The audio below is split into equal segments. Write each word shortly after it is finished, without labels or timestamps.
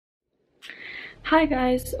Hi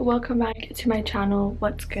guys, welcome back to my channel.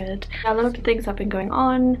 What's good? A lot of things have been going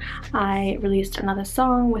on. I released another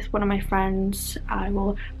song with one of my friends. I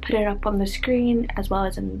will put it up on the screen as well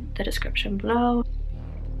as in the description below.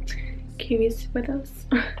 Kiwi's with us.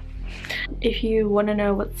 If you want to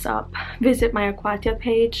know what's up, visit my Akwatia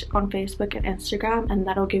page on Facebook and Instagram and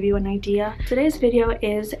that'll give you an idea. Today's video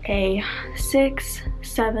is a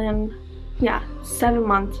 7-month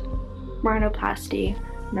rhinoplasty,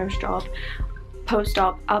 nose job,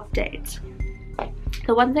 post-op update.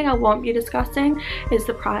 The one thing I won't be discussing is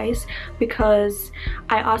the price, because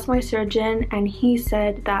I asked my surgeon and he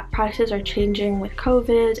said that prices are changing with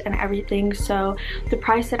COVID and everything, so the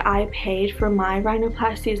price that I paid for my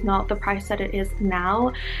rhinoplasty is not the price that it is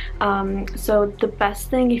now. So the best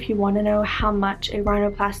thing, if you want to know how much a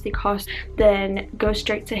rhinoplasty costs, then go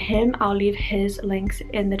straight to him. I'll leave his links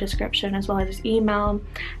in the description as well as his email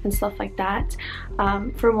and stuff like that.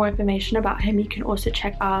 For more information about him, you can also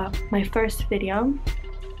check my first video,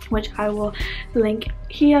 which I will link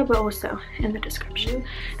here but also in the description.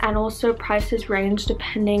 And also prices range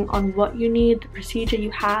depending on what you need, the procedure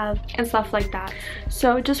you have and stuff like that.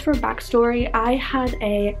 So just for backstory, I had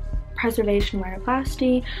a preservation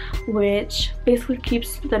rhinoplasty, which basically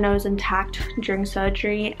keeps the nose intact during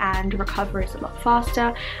surgery and recovery is a lot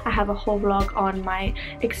faster. I have a whole vlog on my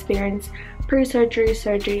experience pre-surgery,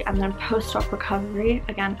 surgery and then post-op recovery.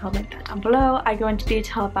 Again, I'll link that down below. I go into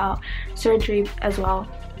detail about surgery as well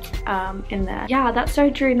in there. Yeah, that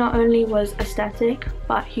surgery not only was aesthetic,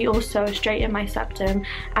 but he also straightened my septum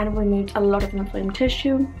and removed a lot of inflamed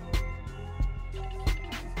tissue.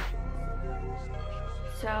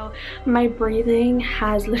 So my breathing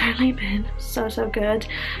has literally been so good,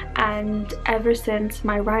 and ever since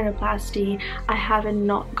my rhinoplasty I haven't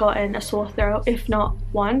not gotten a sore throat, if not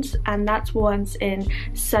once, and that's once in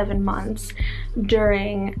 7 months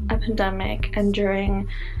during a pandemic and during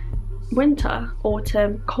winter,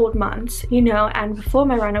 autumn, cold months, you know. And before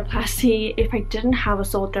my rhinoplasty, if I didn't have a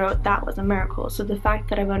sore throat, that was a miracle. So the fact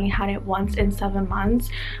that I've only had it once in 7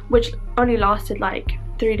 months, which only lasted like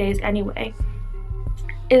 3 days anyway,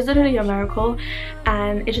 is literally a miracle.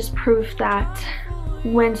 And it just proved that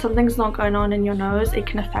when something's not going on in your nose, it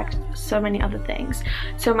can affect so many other things.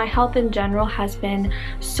 So my health in general has been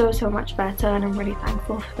so much better, and I'm really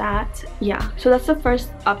thankful for that. Yeah, so that's the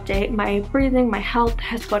first update. My breathing, my health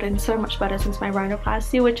has gotten so much better since my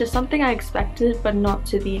rhinoplasty, which is something I expected but not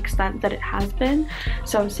to the extent that it has been,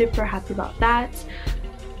 so I'm super happy about that.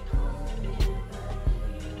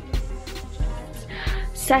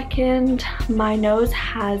 Second, my nose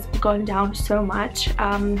has gone down so much.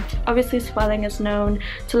 Obviously swelling is known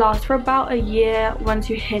to last for about a year. Once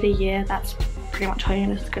you hit a year, that's pretty much how your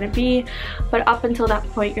nose is going to be, but up until that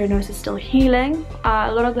point your nose is still healing. A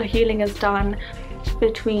lot of the healing is done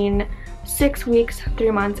between 6 weeks,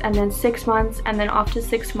 3 months and then 6 months, and then after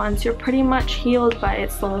 6 months you're pretty much healed, but it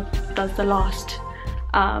still does the last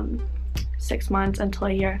 6 months until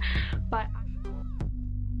a year. But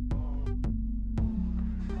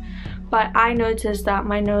I noticed that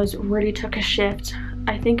my nose really took a shift,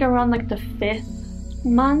 I think around like the 5th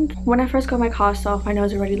month. When I first got my cast off, my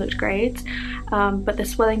nose already looked great, but the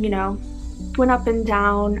swelling, you know, went up and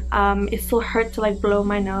down. It still hurt to like blow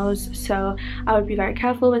my nose, so I would be very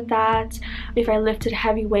careful with that. If I lifted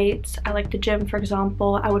heavy weights at like the gym, for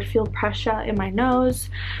example, I would feel pressure in my nose.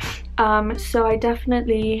 So I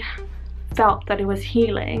definitely felt that it was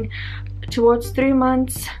healing. Towards 3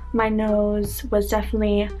 months, my nose was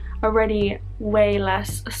definitely already way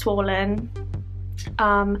less swollen.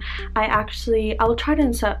 I'll try to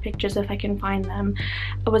insert pictures if I can find them.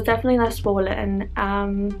 It was definitely less swollen.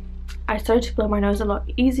 I started to blow my nose a lot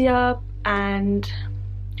easier, and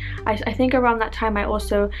I think around that time I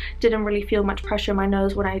also didn't really feel much pressure in my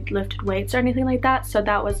nose when I lifted weights or anything like that, so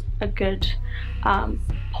that was a good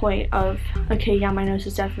point of, okay, yeah, my nose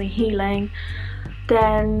is definitely healing.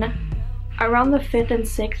 Then around the 5th and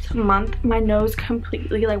 6th month, my nose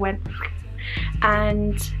completely like went,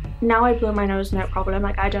 and now I blow my nose no problem.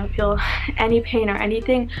 Like I don't feel any pain or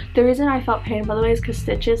anything. The reason I felt pain, by the way, is because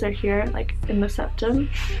stitches are here like in the septum,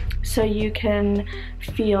 so you can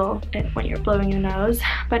feel it when you're blowing your nose,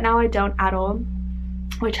 but now I don't at all,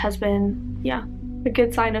 which has been, yeah, a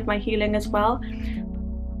good sign of my healing as well.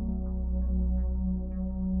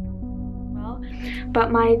 But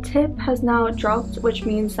my tip has now dropped, which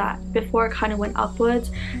means that before it kind of went upwards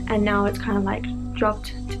and now it's kind of like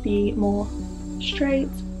dropped to be more straight.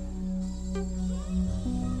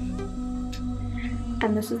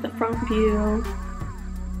 And this is the front view,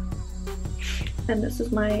 and this is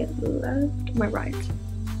my right.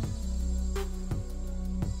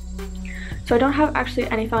 So I don't have actually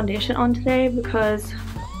any foundation on today because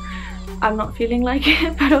I'm not feeling like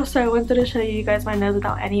it, but also I wanted to show you guys my nose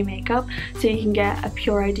without any makeup so you can get a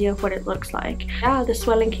pure idea of what it looks like. Yeah, the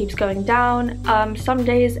swelling keeps going down. Some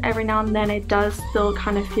days, every now and then, it does still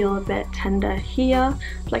kind of feel a bit tender here.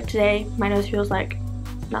 Like today, my nose feels like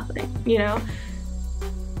nothing, you know?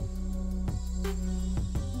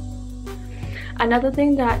 Another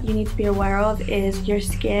thing that you need to be aware of is your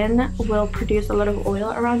skin will produce a lot of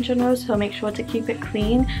oil around your nose, so make sure to keep it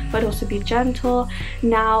clean but also be gentle.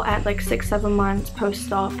 Now at like 6-7 months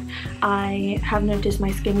post-op, I have noticed my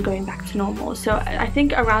skin going back to normal. So I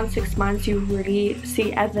think around 6 months you really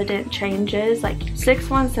see evident changes. Like 6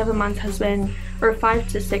 months, 7 months has been, or 5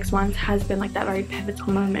 to 6 months has been like that very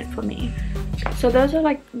pivotal moment for me. So those are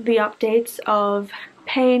like the updates of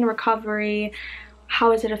pain, recovery,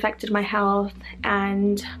 how has it affected my health,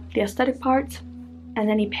 and the aesthetic part, and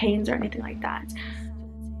any pains or anything like that.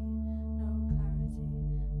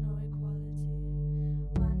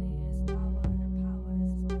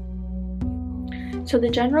 So the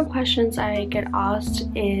general questions I get asked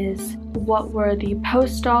is, what were the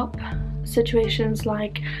post-op situations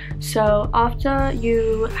like? So after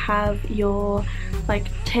you have your like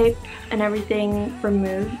tape and everything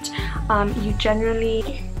removed, you generally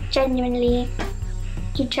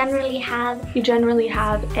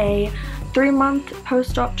have a 3-month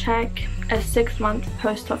post-op check, a 6-month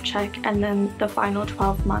post-op check, and then the final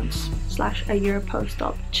 12 months / a year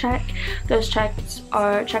post-op check. Those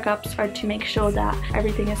checkups are to make sure that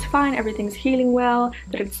everything is fine, everything's healing well,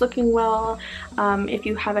 that it's looking well. If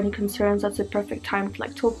you have any concerns, that's the perfect time to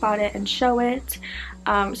like talk about it and show it.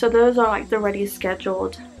 So those are like the already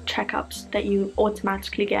scheduled checkups that you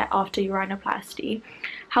automatically get after your rhinoplasty.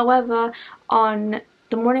 However, on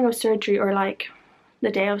the morning of surgery, or like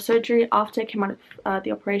the day of surgery, after I came out of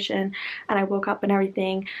the operation and I woke up and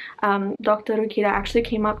everything, Dr. Rochira actually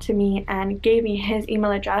came up to me and gave me his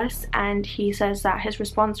email address, and he says that his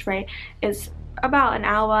response rate is about an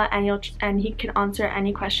hour, and he can answer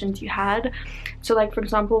any questions you had. So like for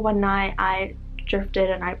example, one night I drifted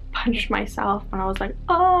and I punched myself and I was like,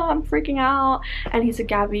 oh, I'm freaking out, and he said,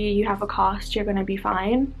 Gabby, you have a cast, you're gonna be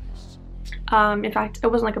fine. In fact, it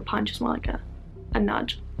wasn't like a punch, it's more like a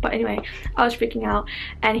nudge. But anyway, I was freaking out,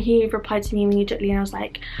 and he replied to me immediately, and I was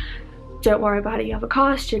like, don't worry about it, you have a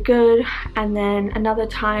cast, you're good. And then another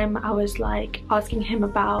time I was like asking him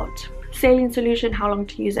about saline solution, how long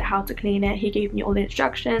to use it, how to clean it. He gave me all the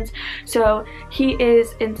instructions. So he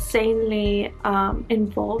is insanely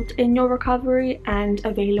involved in your recovery and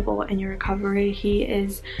available in your recovery. He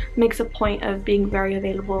makes a point of being very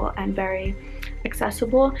available and very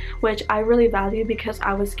accessible, which I really value, because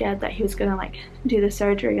I was scared that he was gonna like do the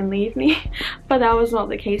surgery and leave me, but that was not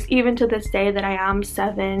the case. Even to this day that I am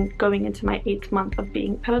 7 going into my 8th month of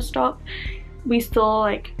being post-op, we still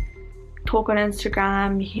like talk on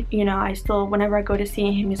Instagram. You know, I still, whenever I go to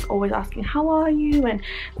see him, he's always asking, how are you? And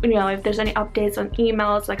you know, if there's any updates on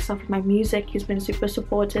emails, like stuff with my music, he's been super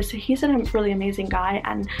supportive. So he's a really amazing guy,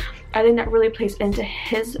 and I think that really plays into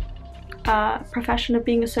his profession of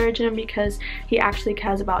being a surgeon, because he actually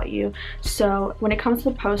cares about you. So when it comes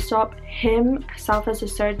to post-op, himself as a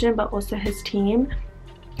surgeon, but also his team,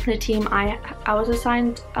 the team I was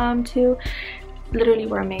assigned to, literally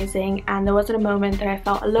were amazing, and there wasn't a moment that I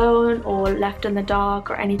felt alone or left in the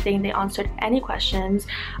dark or anything. They answered any questions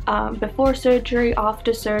before surgery,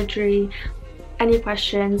 after surgery, any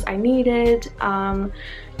questions I needed,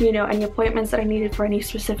 you know, any appointments that I needed for any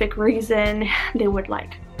specific reason, they would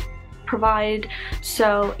like provide.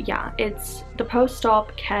 So yeah, the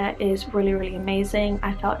post-op care is really amazing.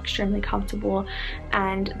 I felt extremely comfortable,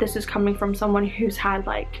 and this is coming from someone who's had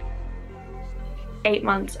like 8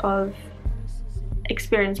 months of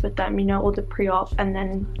experience with them, you know, all the pre-op and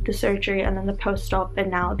then the surgery and then the post-op,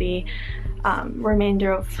 and now the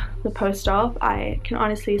remainder of the post-op. I can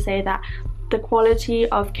honestly say that the quality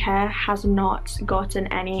of care has not gotten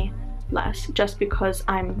any less just because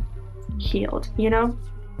I'm healed, you know.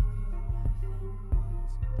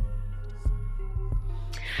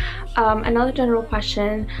 Another general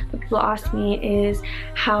question that people ask me is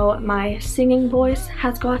how my singing voice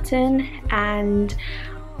has gotten, and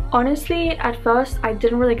honestly, at first I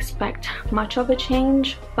didn't really expect much of a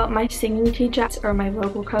change, but my singing teacher, or my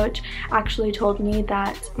vocal coach, actually told me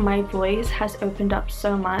that my voice has opened up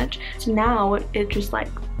so much. So now it's just like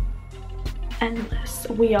endless.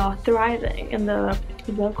 We are thriving in the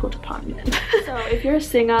vocal department. So if you're a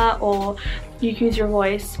singer or you use your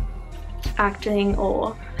voice acting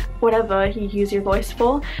or whatever you use your voice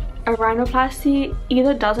for, a rhinoplasty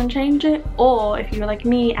either doesn't change it, or if you're like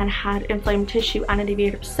me and had inflamed tissue and a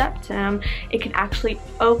deviated septum, it can actually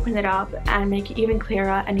open it up and make it even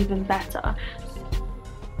clearer and even better.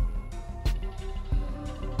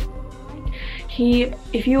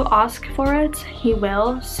 If you ask for it, he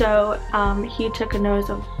will. So he took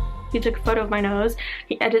a photo of my nose,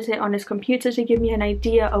 he edited it on his computer to give me an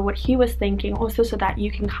idea of what he was thinking, also so that you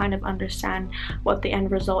can kind of understand what the end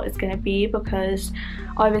result is going to be, because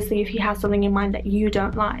obviously if he has something in mind that you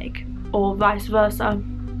don't like, or vice versa,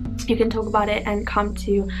 you can talk about it and come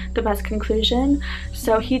to the best conclusion.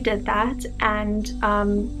 So he did that, and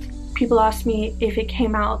people asked me if it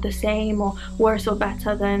came out the same or worse or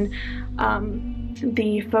better than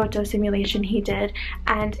the photo simulation he did,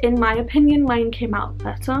 and in my opinion mine came out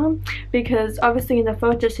better, because obviously in the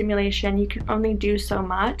photo simulation you can only do so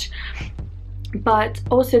much. But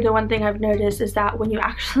also the one thing I've noticed is that when you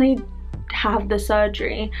actually have the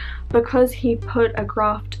surgery, because he put a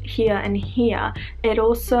graft here and here, it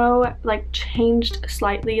also like changed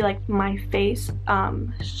slightly like my face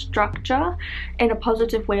structure in a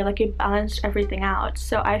positive way, like it balanced everything out.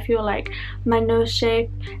 So I feel like my nose shape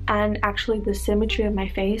and actually the symmetry of my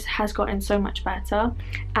face has gotten so much better,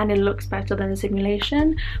 and it looks better than the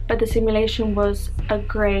simulation. But the simulation was a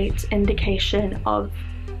great indication of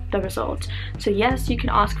the result. So yes, you can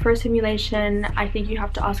ask for a simulation. I think you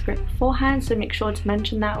have to ask for it beforehand, so make sure to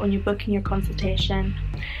mention that when you're booking your consultation.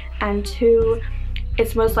 And 2,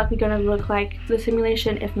 it's most likely going to look like the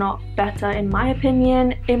simulation, if not better in my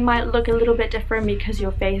opinion. It might look a little bit different because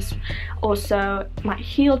your face also might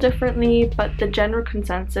heal differently, but the general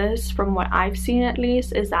consensus from what I've seen at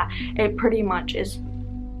least is that it pretty much is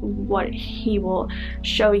what he will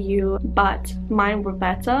show you, but mine were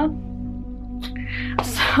better.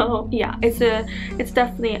 So yeah, it's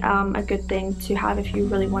definitely a good thing to have if you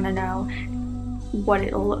really want to know what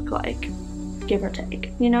it'll look like, give or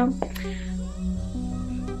take, you know.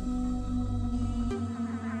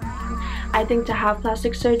 I think to have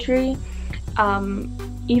plastic surgery,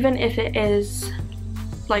 even if it is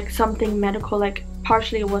like something medical, like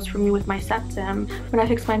partially it was for me with my septum. When I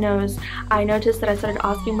fixed my nose, I noticed that I started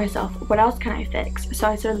asking myself, what else can I fix? So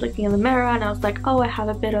I started looking in the mirror and I was like, oh, I have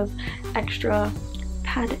a bit of extra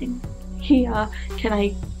padding here, can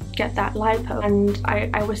I get that lipo? And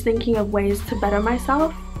I was thinking of ways to better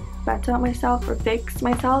myself or fix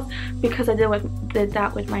myself, because I did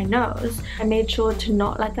that with my nose. I made sure to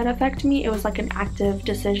not let that affect me. It was like an active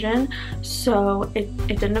decision, so it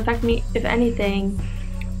didn't affect me. If anything,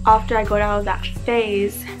 after I got out of that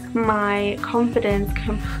phase, my confidence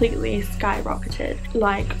completely skyrocketed.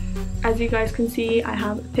 Like, as you guys can see, I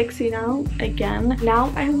have a pixie now again.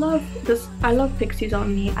 Now I love this. I love pixies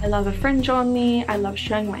on me. I love a fringe on me. I love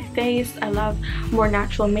showing my face. I love more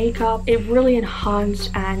natural makeup. It really enhanced,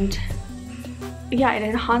 and yeah, it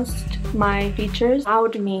enhanced my features,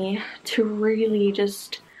 allowed me to really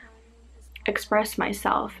just express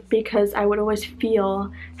myself, because I would always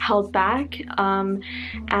feel held back,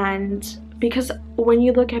 and because when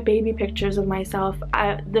you look at baby pictures of myself,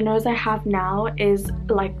 the nose I have now is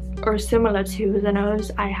like, or similar to the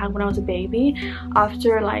nose I had when I was a baby.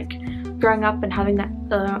 After like growing up and having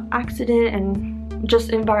that accident and just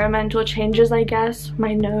environmental changes, I guess,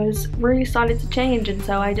 my nose really started to change, and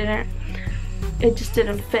so it just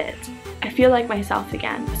didn't fit. I feel like myself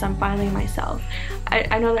again because I'm finally myself.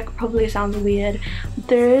 I know that probably sounds weird.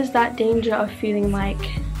 There is that danger of feeling like,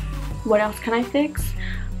 what else can I fix?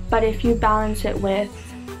 But if you balance it with,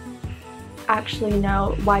 actually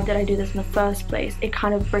no, why did I do this in the first place? It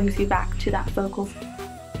kind of brings you back to that focal.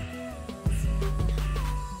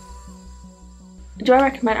 Do I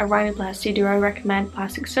recommend a rhinoplasty? Do I recommend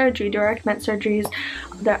plastic surgery? Do I recommend surgeries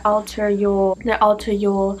that alter your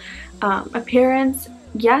appearance?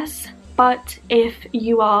 Yes, but if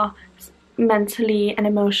you are mentally and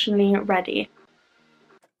emotionally ready.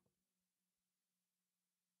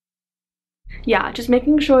 Yeah, just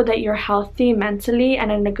making sure that you're healthy mentally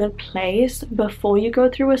and in a good place before you go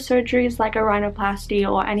through with surgeries like a rhinoplasty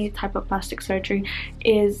or any type of plastic surgery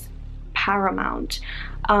is paramount.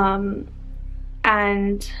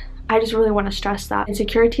 And I just really want to stress that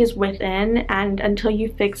insecurity is within, and until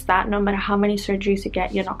you fix that, no matter how many surgeries you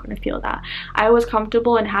get, you're not going to feel that. I was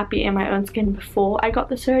comfortable and happy in my own skin before I got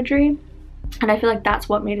the surgery, and I feel like that's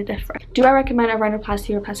what made a difference. Do I recommend a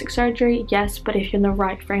rhinoplasty or plastic surgery? Yes, but if you're in the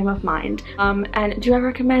right frame of mind. And do I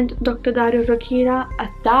recommend Dr. Dario Rochira?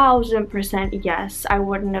 1000% yes. I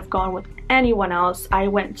wouldn't have gone with anyone else. I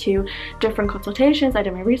went to different consultations, I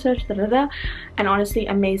did my research, and honestly,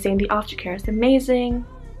 amazing. The aftercare is amazing.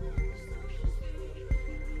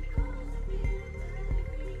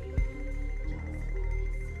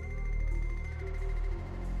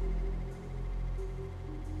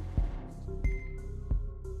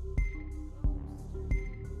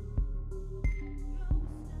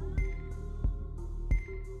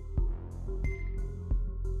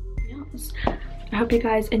 I hope you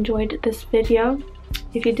guys enjoyed this video.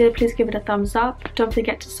 If you did, please give it a thumbs up. Don't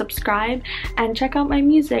forget to subscribe and check out my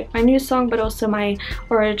music, my new song, but also my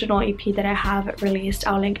original EP that I have released.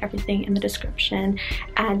 I'll link everything in the description.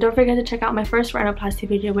 And don't forget to check out my first rhinoplasty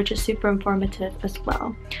video, which is super informative as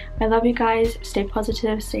well. I love you guys. Stay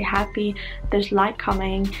positive, stay happy. There's light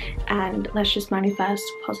coming, and let's just manifest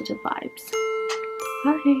positive vibes.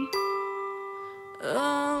 Bye.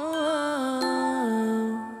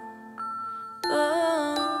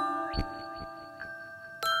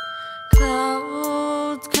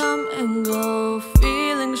 Clouds come and go,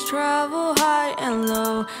 feelings travel high and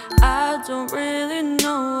low. I don't really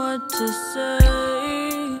know what to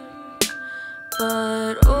say,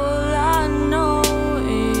 but all